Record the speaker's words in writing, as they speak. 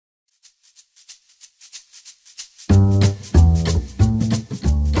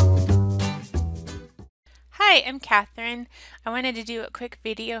Hi, I'm Catherine. I wanted to do a quick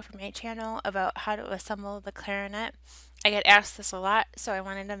video for my channel about how to assemble the clarinet. I get asked this a lot, so I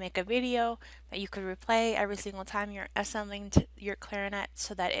wanted to make a video that you could replay every single time you're assembling your clarinet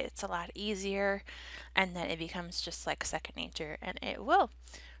so that it's a lot easier and that it becomes just like second nature, and it will.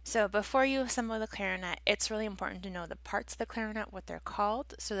 So before you assemble the clarinet, it's really important to know the parts of the clarinet, what they're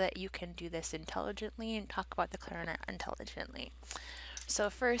called, so that you can do this intelligently and talk about the clarinet intelligently. So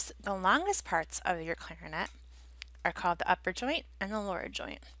first, the longest parts of your clarinet are called the upper joint and the lower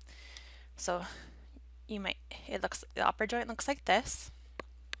joint. So the upper joint looks like this.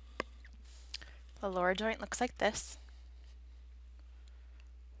 The lower joint looks like this.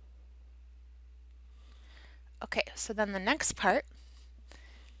 Okay, so then the next part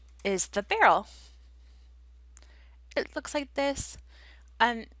is the barrel. It looks like this.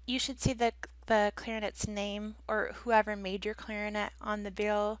 You should see the clarinet's name or whoever made your clarinet on the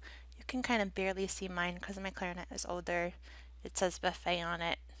barrel. You can kind of barely see mine because my clarinet is older. It says buffet on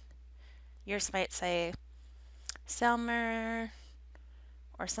it. Yours might say Selmer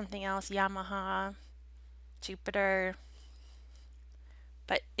or something else, Yamaha, Jupiter.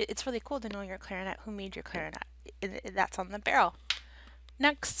 But it's really cool to know your clarinet, who made your clarinet. That's on the barrel.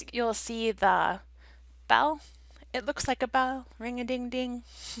 Next, you'll see the bell. It looks like a bell, ring-a-ding-ding,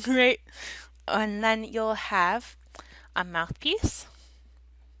 right? And then you'll have a mouthpiece.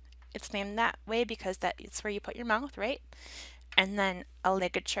 It's named that way because it's where you put your mouth, right? And then a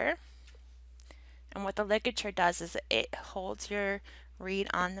ligature. And what the ligature does is it holds your reed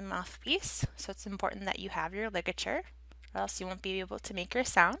on the mouthpiece. So it's important that you have your ligature, or else you won't be able to make your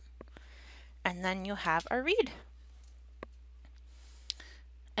sound. And then you'll have a reed.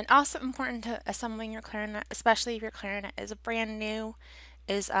 And also important to assembling your clarinet, especially if your clarinet is brand new,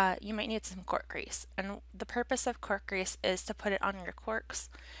 is you might need some cork grease. And the purpose of cork grease is to put it on your corks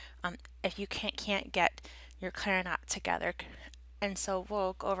if you can't get your clarinet together. And so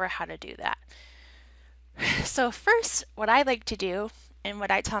we'll go over how to do that. So first, what I like to do and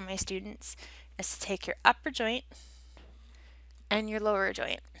what I tell my students is to take your upper joint and your lower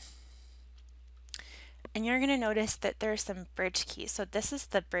joint. And you're going to notice that there's some bridge keys. So this is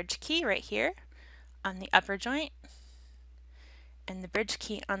the bridge key right here on the upper joint. And the bridge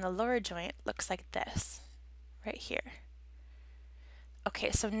key on the lower joint looks like this right here.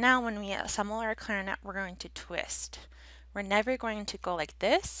 Okay, so now when we assemble our clarinet, we're going to twist. We're never going to go like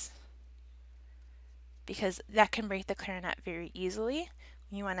this because that can break the clarinet very easily.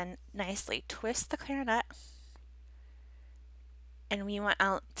 You want to nicely twist the clarinet, and we want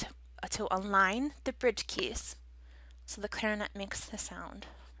to align the bridge keys so the clarinet makes the sound.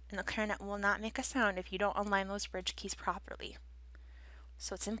 And the clarinet will not make a sound if you don't align those bridge keys properly.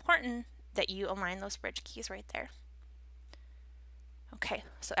 So it's important that you align those bridge keys right there. Okay,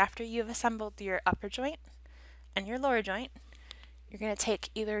 so after you've assembled your upper joint and your lower joint, you're going to take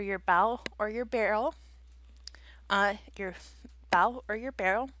either your bow or your barrel,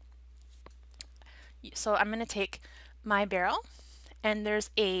 So I'm going to take my barrel, and there's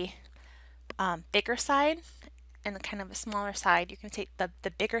a bigger side and kind of a smaller side. You're going to take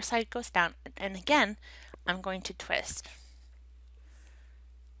the bigger side goes down, and again, I'm going to twist.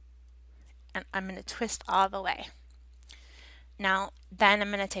 And I'm going to twist all the way. Now, then I'm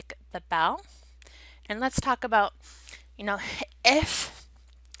going to take the bell, and let's talk about, if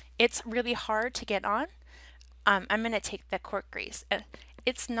it's really hard to get on, I'm going to take the cork grease.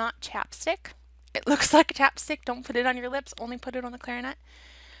 It's not chapstick. It looks like chapstick. Don't put it on your lips. Only put it on the clarinet.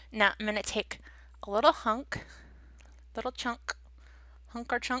 Now I'm going to take a little chunk, and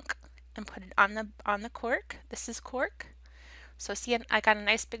put it on the cork. This is cork. So see, I got a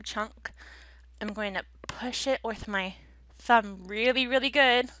nice big chunk. I'm going to push it with my thumb really, really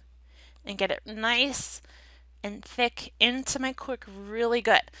good and get it nice and thick into my cork really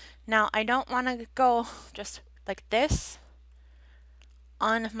good. Now I don't want to go just like this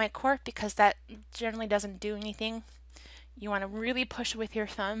on my cork because that generally doesn't do anything. You want to really push with your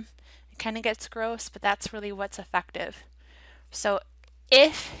thumb. It kind of gets gross, but that's really what's effective. So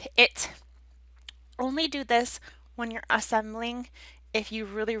only do this when you're assembling if you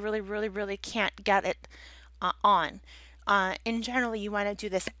really, really, really, really can't get it on. In general, you want to do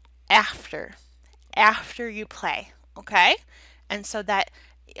this after you play, okay? And so that,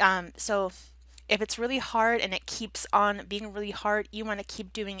 so if it's really hard and it keeps on being really hard, you want to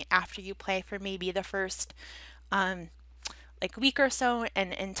keep doing it after you play for maybe the first like week or so,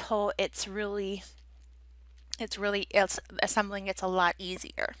 and until assembling gets a lot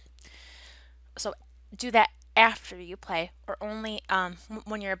easier. So do that after you play, or only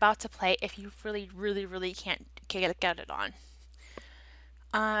when you're about to play if you really, really, really can't get it on.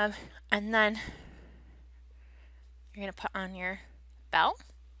 And then you're going to put on your bell.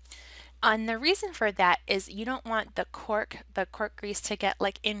 And the reason for that is you don't want the cork grease to get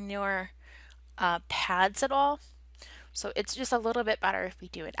like in your pads at all. So it's just a little bit better if we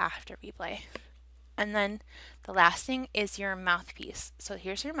do it after we play. And then the last thing is your mouthpiece. So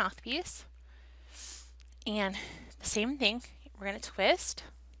here's your mouthpiece. And the same thing, we're going to twist.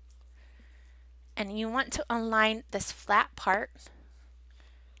 And you want to align this flat part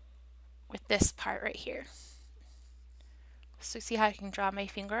with this part right here. So see how I can draw my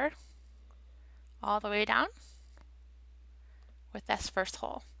finger all the way down with this first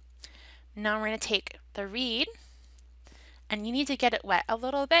hole. Now we're going to take the reed, and you need to get it wet a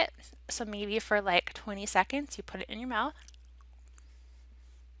little bit. So maybe for like 20 seconds, you put it in your mouth.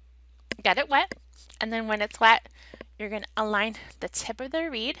 Get it wet, and then when it's wet, you're going to align the tip of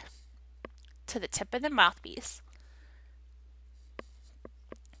the reed to the tip of the mouthpiece.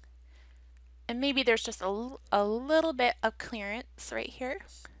 And maybe there's just a little bit of clearance right here.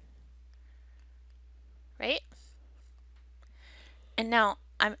 Right? And now,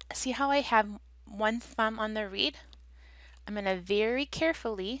 see how I have one thumb on the reed? I'm going to very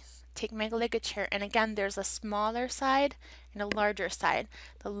carefully take my ligature, and again, there's a smaller side and a larger side.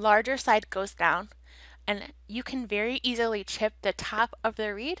 The larger side goes down, and you can very easily chip the top of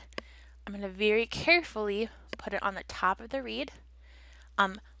the reed. I'm going to very carefully put it on the top of the reed,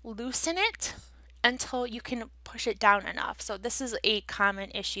 loosen it until you can push it down enough. So this is a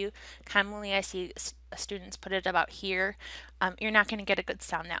common issue. Commonly I see students put it about here. You're not going to get a good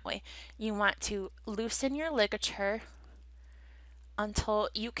sound that way. You want to loosen your ligature until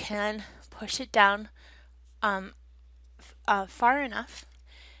you can push it down far enough.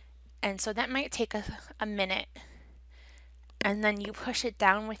 And so that might take a minute. And then you push it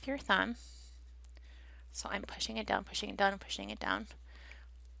down with your thumb. So I'm pushing it down, pushing it down, and pushing it down.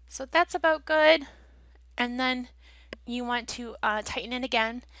 So that's about good. And then you want to tighten it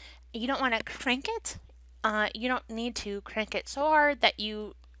again. You don't want to crank it. You don't need to crank it so hard that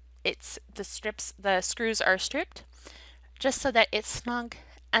the screws are stripped, just so that it's snug,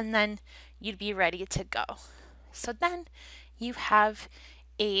 and then you'd be ready to go. So then you have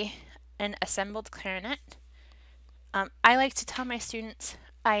an assembled clarinet. I like to tell my students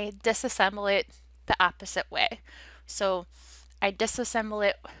I disassemble it the opposite way. So I disassemble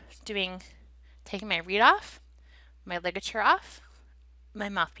it taking my reed off, my ligature off, my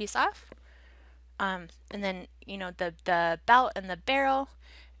mouthpiece off, and then the belt and the barrel,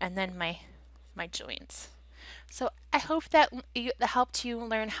 and then my joints. So I hope that helped you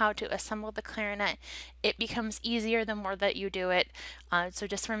learn how to assemble the clarinet. It becomes easier the more that you do it. So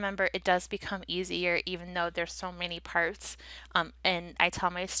just remember, it does become easier even though there's so many parts. And I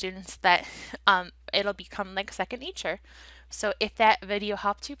tell my students that it'll become like second nature. So if that video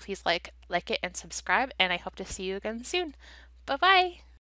helped you, please like it and subscribe, and I hope to see you again soon. Bye-bye.